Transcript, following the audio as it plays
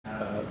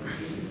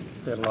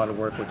did a lot of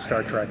work with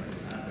Star Trek,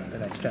 The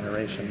Next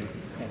Generation,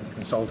 and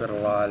consulted a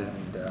lot, and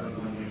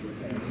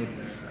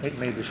it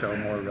made the show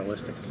more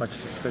realistic as much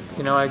as it could.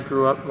 You know, I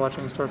grew up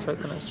watching Star Trek: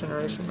 The Next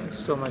Generation. It's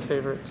still my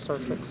favorite Star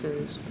Trek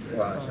series.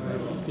 Wow, that's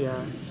amazing.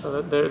 Yeah,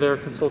 so they're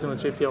consulting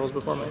with JPL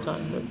before my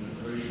time, but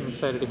I'm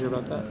excited to hear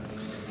about that.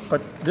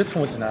 But this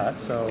one was not,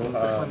 so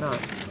Why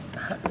not?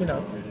 you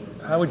know,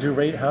 how would you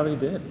rate how they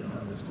did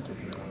on this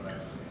particular one?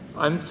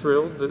 I'm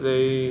thrilled that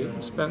they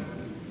spent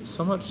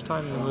so much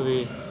time in the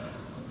movie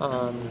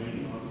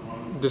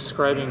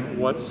describing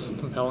what's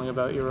compelling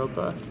about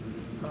Europa,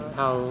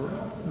 how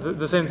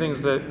the same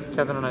things that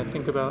Kevin and I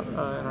think about in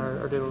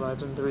our daily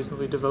lives, and the reason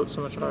we devote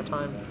so much of our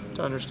time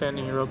to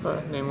understanding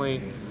Europa,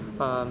 namely,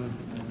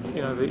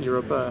 you know, that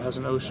Europa has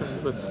an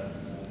ocean with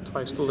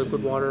twice the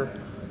liquid water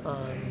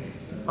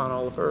on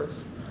all of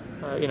Earth,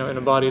 you know, in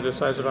a body the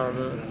size of our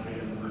moon.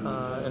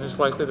 And it's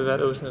likely that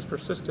that ocean has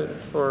persisted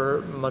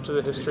for much of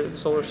the history of the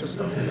solar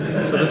system.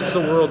 So this is a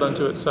world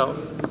unto itself,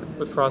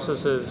 with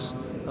processes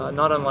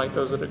not unlike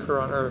those that occur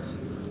on Earth,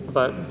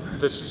 but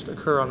that just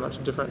occur on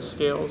much different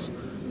scales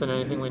than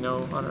anything we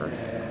know on Earth.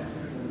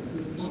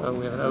 So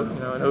we have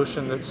an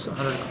ocean that's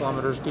 100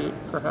 kilometers deep,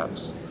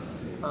 perhaps,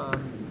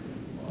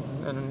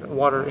 and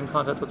water in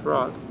contact with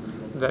rock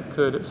that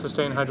could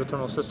sustain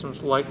hydrothermal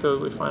systems like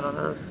those we find on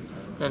Earth,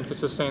 and could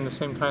sustain the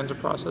same kinds of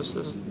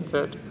processes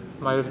that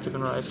might have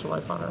given rise to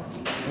life on Earth.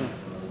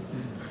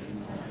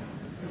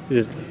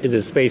 Is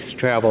the space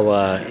travel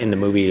in the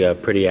movie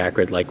pretty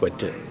accurate, like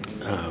what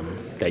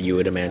that you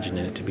would imagine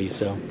it to be?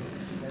 So,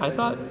 I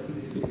thought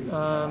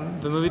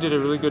the movie did a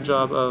really good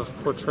job of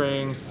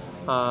portraying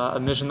a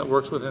mission that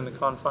works within the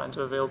confines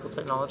of available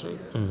technology.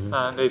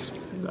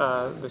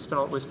 Mm-hmm. We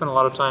spent a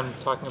lot of time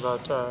talking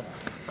about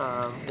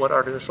what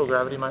artificial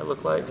gravity might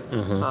look like,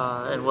 mm-hmm.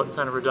 And what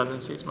kind of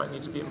redundancies might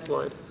need to be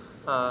employed,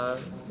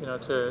 you know,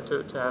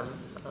 to have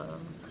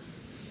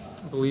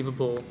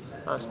believable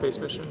space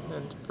mission,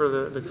 and for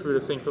the crew to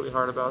think really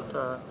hard about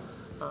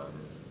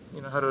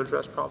you know, how to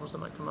address problems that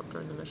might come up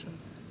during the mission.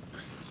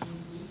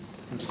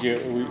 Were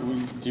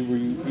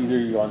you either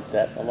you on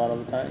set a lot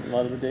of the time, a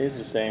lot of the days,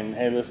 just saying,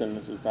 "Hey, listen,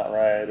 this is not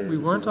right"? Or we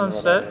weren't on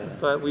set,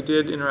 but we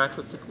did interact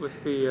with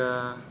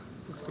the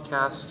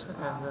cast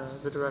and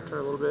the director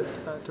a little bit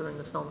during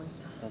the filming.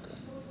 Okay.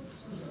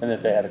 And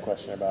if they had a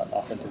question about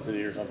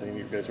authenticity or something,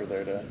 you guys were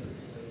there to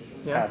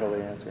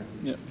happily answer.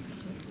 Yeah.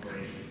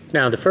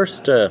 now the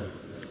first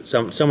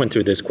someone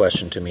threw this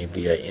question to me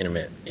via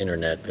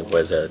internet. It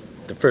was the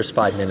first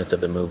 5 minutes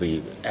of the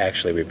movie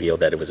actually revealed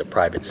that it was a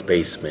private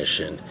space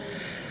mission.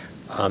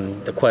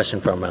 The question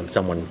from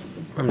someone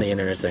from the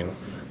internet saying,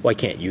 "Why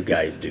can't you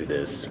guys do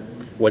this?"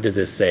 What does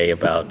this say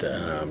about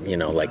you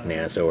know, like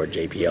NASA or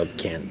JPL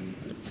can't,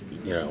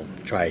 you know,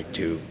 try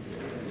to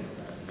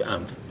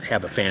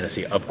have a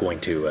fantasy of going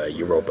to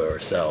Europa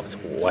ourselves?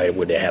 Why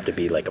would it have to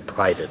be like a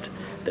private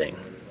thing?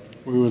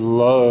 We would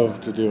love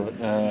to do it,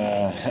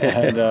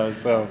 and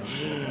so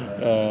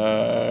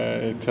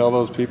tell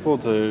those people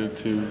to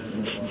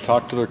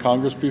talk to their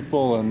Congress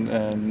people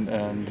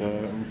and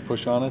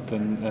push on it.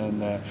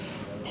 And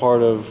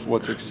part of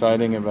what's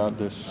exciting about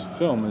this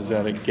film is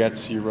that it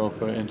gets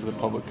Europa into the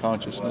public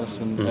consciousness,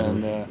 and,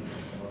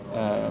 mm-hmm.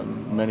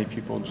 and many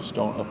people just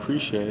don't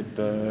appreciate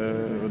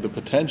the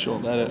potential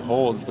that it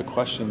holds, the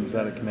questions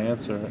that it can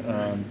answer,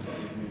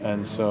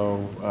 and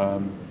so.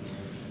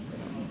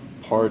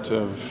 Part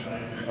of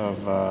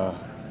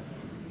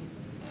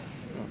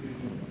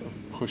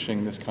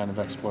pushing this kind of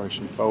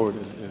exploration forward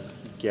is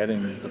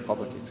getting the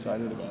public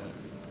excited about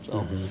it. So,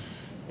 mm-hmm.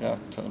 yeah,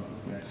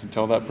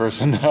 tell that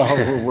person now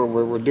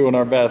we're doing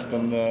our best,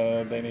 and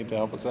they need to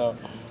help us out.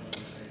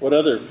 What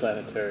other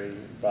planetary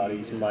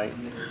bodies might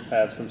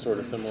have some sort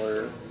of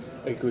similar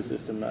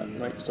ecosystem that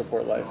might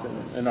support life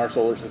in our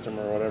solar system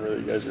or whatever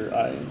that you guys are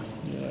eyeing?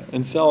 Yeah,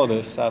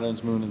 Enceladus,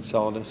 Saturn's moon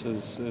Enceladus,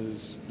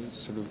 is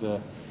sort of the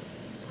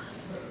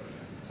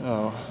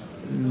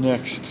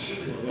next,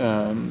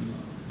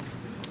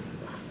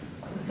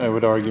 I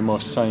would argue,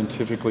 most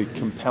scientifically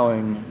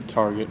compelling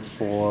target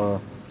for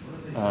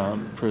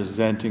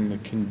presenting the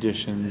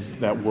conditions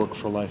that work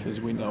for life as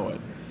we know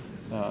it.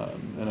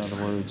 In other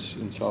words,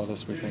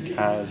 Enceladus, we think,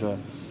 has a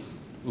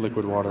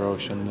liquid water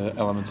ocean, the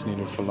elements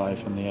needed for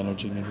life and the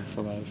energy needed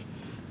for life.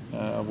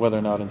 Whether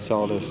or not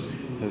Enceladus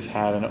has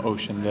had an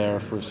ocean there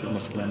for a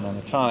significant amount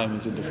of time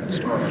is a different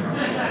story.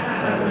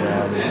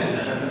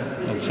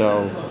 And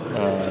so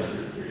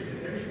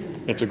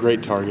it's a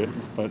great target,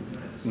 but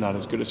not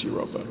as good as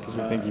Europa, because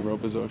we think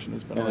Europa's ocean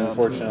has been around.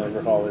 Unfortunately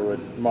for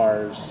Hollywood,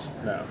 Mars,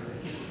 no.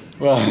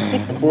 Well,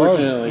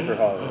 unfortunately for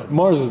Hollywood.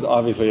 Mars is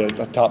obviously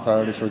a top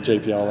priority for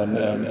JPL and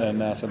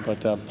NASA,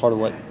 but part of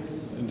what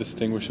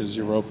distinguishes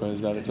Europa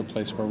is that it's a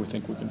place where we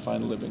think we can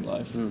find living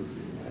life. And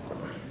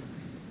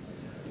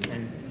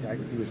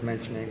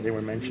they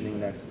were mentioning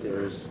that there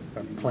is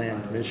a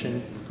planned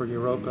mission for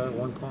Europa at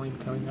one point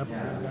coming up for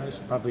you guys,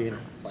 probably in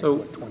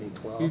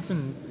 2012. We've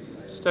been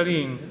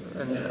studying,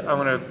 and I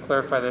want to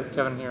clarify that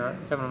Kevin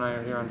and I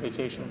are here on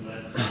vacation.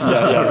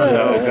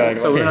 Yeah, exactly.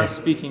 So we're not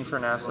speaking for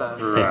NASA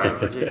or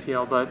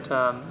JPL, but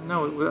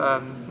no,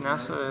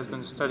 NASA has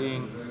been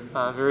studying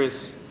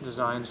various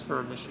designs for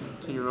a mission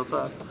to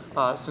Europa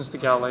since the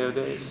Galileo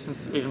days,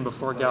 since even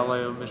before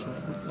Galileo mission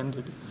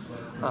ended.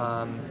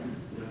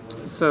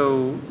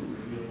 So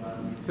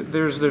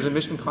there's a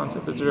mission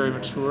concept that's very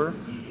mature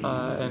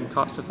and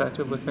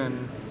cost-effective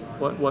within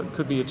what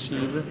could be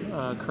achieved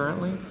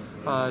currently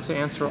to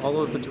answer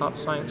all of the top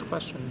science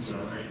questions.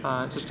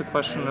 It's just a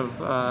question of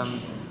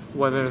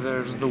whether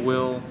there's the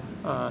will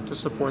to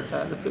support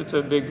that. It's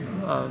a big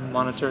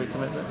monetary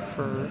commitment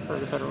for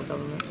the federal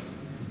government.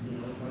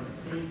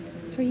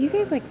 So are you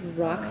guys like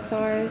rock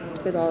stars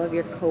with all of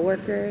your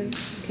coworkers?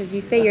 Because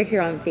you say you're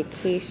here on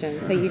vacation,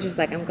 so you're just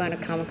like, I'm going to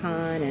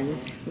Comic-Con and I'm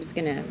just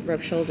going to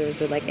rub shoulders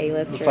with like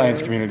A-listers. The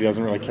science community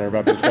doesn't really care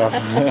about this stuff.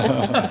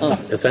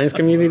 The science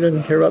community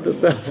doesn't care about this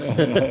stuff.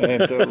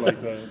 I don't like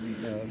that.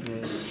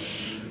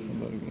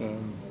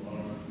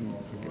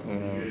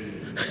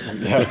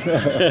 I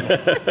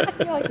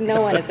feel like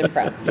no one is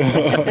impressed.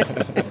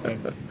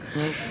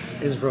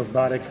 Is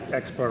robotic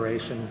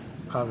exploration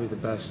probably the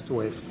best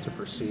way to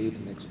proceed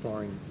in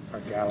exploring our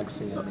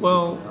galaxy?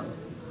 Well,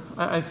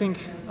 I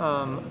think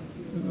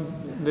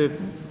the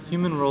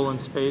human role in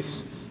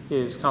space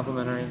is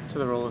complementary to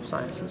the role of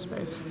science in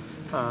space.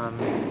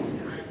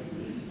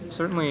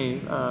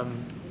 Certainly,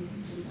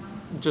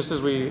 just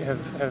as we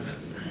have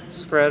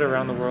spread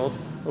around the world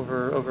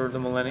over the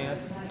millennia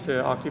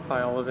to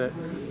occupy all of it,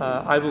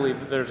 I believe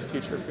that there's a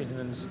future for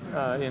humans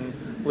in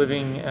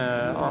living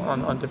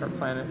on different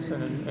planets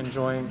and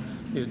enjoying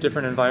these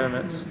different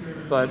environments.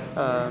 But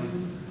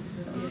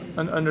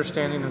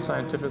understanding them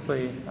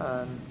scientifically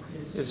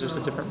is just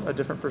a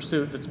different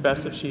pursuit that's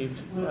best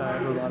achieved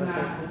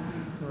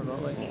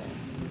remotely.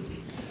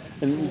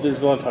 And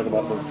there's a lot of talk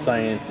about the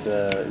science,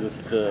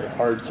 the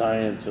hard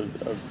science of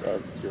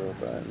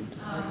Europa and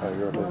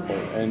Europa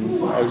Report.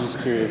 And I was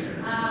just curious,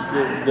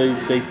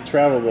 they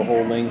travel the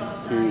whole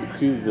length to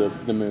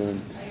the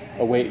moon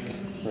awake,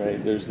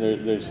 right?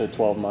 There's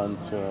 12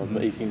 months,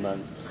 18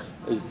 months.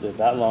 Is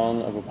that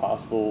long of a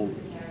possible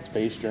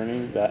space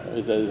journey?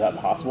 Is that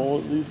possible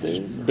these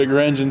days? Bigger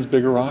engines,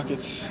 bigger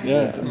rockets.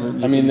 Yeah.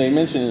 I mean, they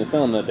mentioned in the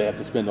film that they have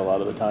to spend a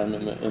lot of the time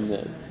in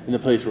the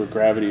place where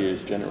gravity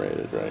is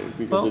generated, right?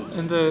 Because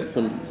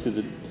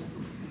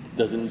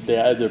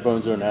their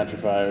bones don't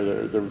atrophy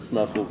or their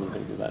muscles and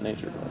things of that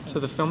nature. Right?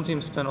 So the film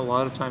team spent a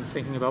lot of time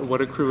thinking about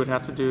what a crew would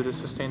have to do to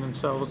sustain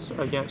themselves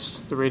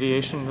against the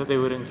radiation that they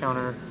would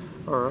encounter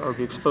or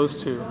be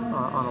exposed to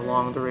on a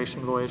long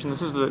duration voyage. And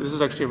this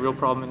is actually a real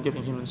problem in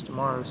getting humans to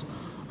Mars.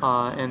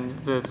 And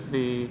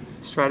the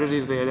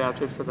strategies they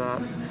adapted for that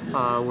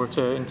were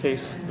to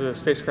encase the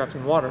spacecraft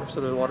in water,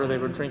 so the water they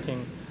were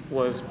drinking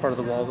was part of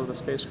the walls of the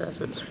spacecraft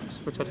that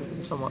protected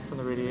them somewhat from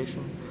the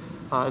radiation.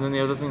 And then the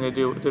other thing they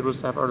did was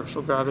to have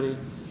artificial gravity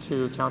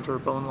to counter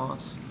bone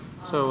loss.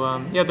 So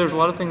there's a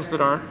lot of things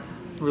that aren't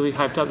really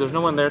hyped up. There's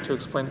no one there to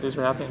explain that these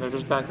are happening. They're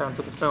just background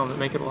for the film that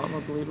make it a lot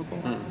more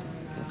believable.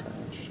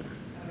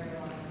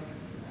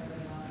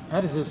 How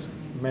does this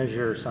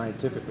measure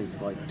scientifically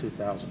to like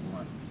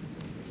 2001?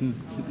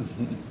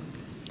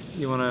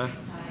 You want to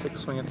take a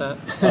swing at that?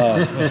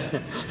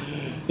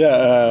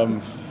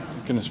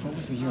 Goodness, what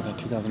was the year that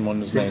 2001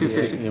 was made?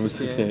 68. It was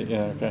 68,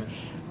 yeah, okay.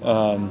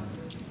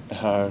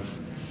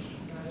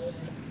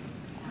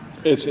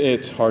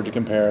 It's hard to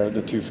compare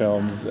the two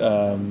films.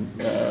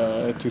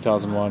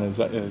 2001 is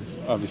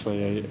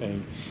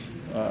obviously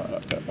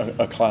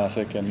a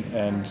classic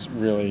and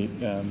really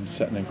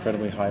set an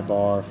incredibly high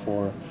bar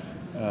for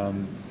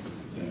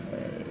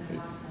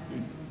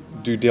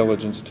due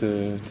diligence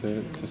to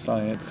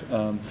science,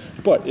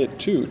 but it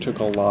too took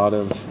a lot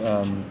of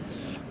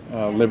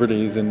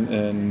liberties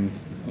and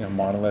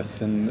monoliths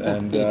and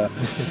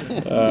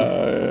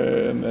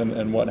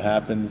what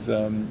happens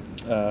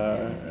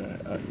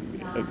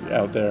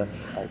out there.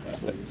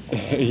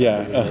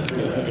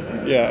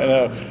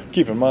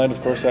 Keep in mind,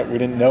 of course, that we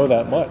didn't know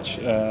that much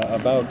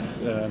about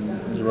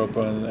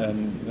Europa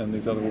and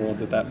these other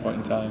worlds at that point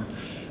in time.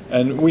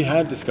 And we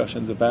had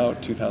discussions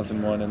about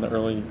 2001 in the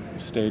early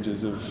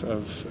stages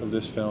of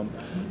this film,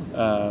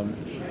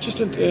 just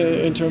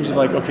in terms of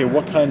like, okay,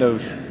 what kind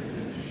of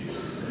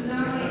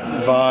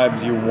vibe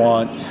do you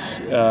want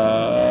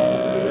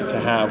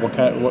to have?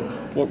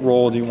 What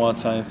role do you want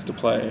science to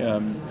play?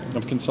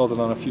 I've consulted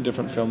on a few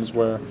different films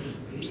where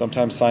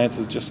sometimes science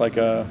is just like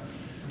a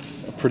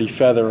pretty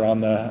feather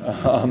on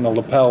the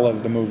lapel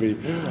of the movie.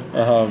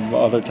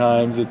 Other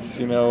times it's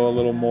a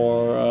little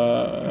more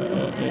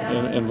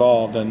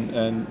involved,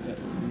 and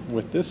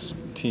with this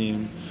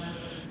team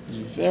it's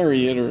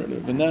very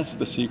iterative, and that's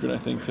the secret I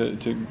think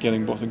to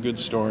getting both a good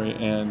story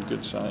and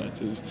good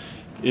science is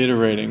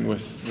iterating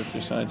with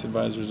your science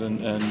advisors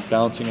and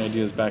bouncing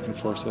ideas back and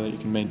forth so that you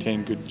can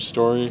maintain a good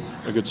story,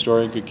 good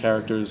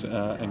characters,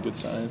 and good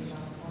science.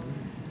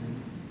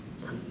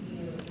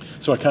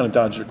 So I kind of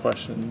dodged your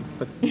question.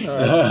 But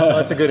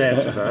that's a good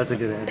answer, though. That's a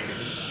good answer.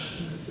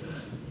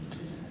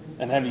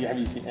 And have you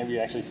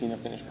actually seen a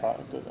finished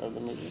product of the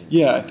movie?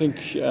 Yeah, I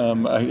think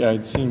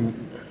I'd seen,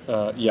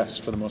 yes,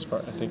 for the most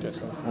part. I think I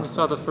saw it. We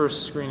saw the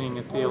first screening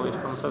at the LA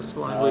Film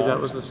Festival, and I believe that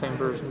was the same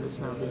version that's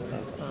now being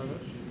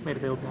made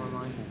available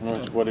online.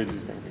 What did you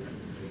think?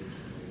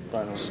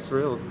 Finally. Just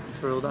thrilled,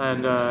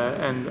 and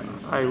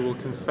I will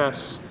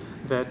confess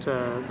that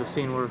the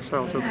scene where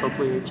Charlton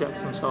Copley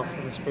ejects himself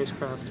from the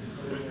spacecraft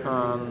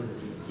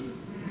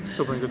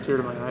still brings a tear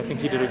to my eye. I think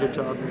he did a good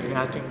job in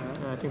acting that,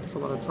 and I think there's a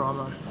lot of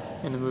drama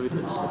in the movie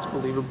that's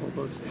believable,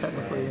 both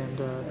technically and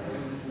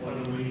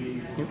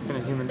in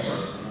a human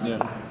sense.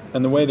 Yeah,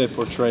 and the way they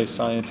portray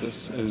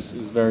scientists is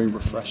very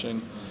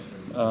refreshing.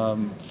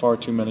 Far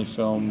too many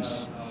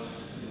films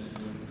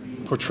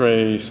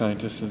portray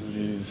scientists as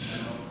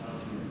these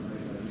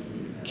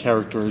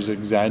characters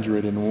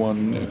exaggerated in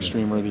one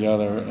extreme or the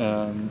other,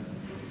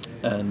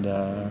 and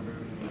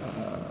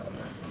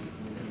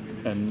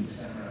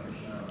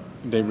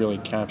they really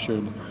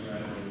captured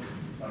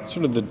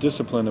sort of the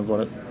discipline of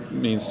what it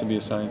means to be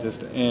a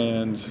scientist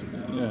and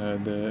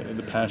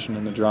the passion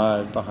and the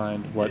drive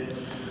behind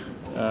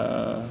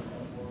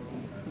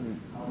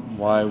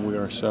why we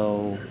are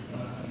so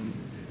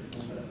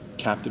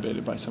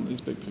captivated by some of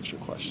these big picture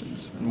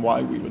questions and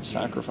why we would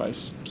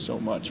sacrifice so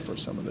much for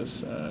some of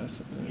these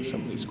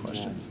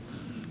questions.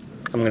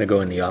 I'm going to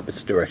go in the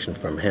opposite direction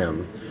from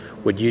him.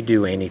 Would you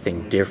do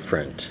anything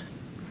different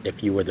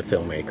if you were the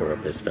filmmaker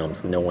of this film,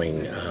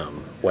 knowing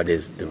what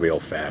is the real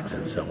facts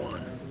and so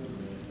on?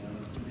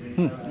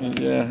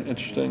 Yeah,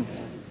 interesting.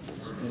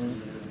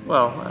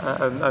 Well,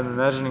 I'm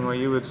imagining what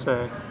you would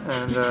say,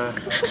 and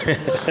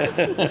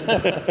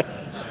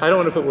I don't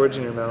want to put words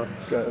in your mouth,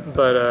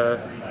 but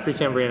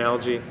Precambrian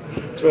algae.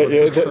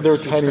 Yeah, there are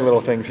tiny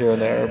little things here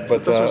and there,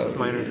 but those are just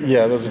minor things.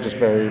 Yeah, those are just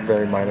very,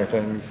 very minor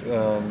things,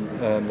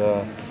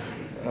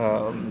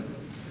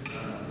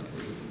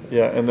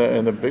 yeah,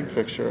 in the big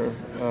picture.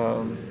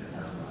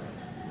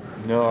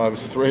 No, I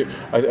was thrilled.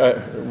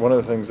 One of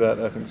the things that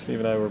I think Steve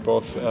and I were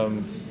both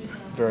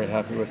very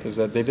happy with is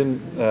that they didn't.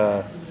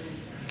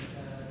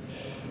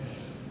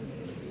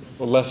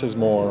 Well, less is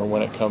more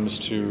when it comes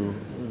to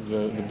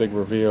the big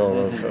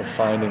reveal of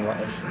finding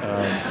life,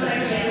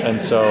 and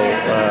so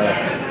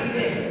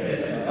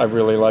I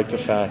really like the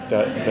fact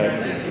that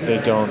they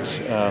don't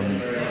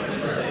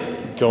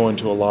go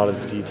into a lot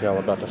of detail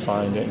about the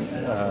finding.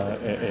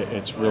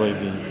 It's really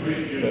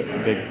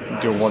they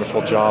do a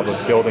wonderful job of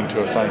building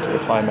to a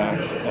scientific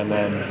climax, and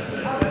then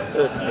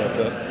that's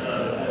it.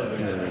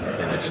 And then we're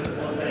finished.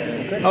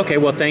 Okay,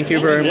 well, thank you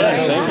very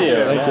much. Thank you.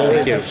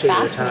 Thank you. Appreciate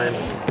your time.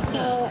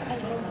 So,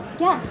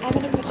 yeah, I'm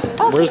gonna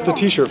put. Where's the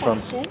T-shirt from?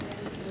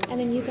 And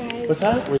then you guys. What's that?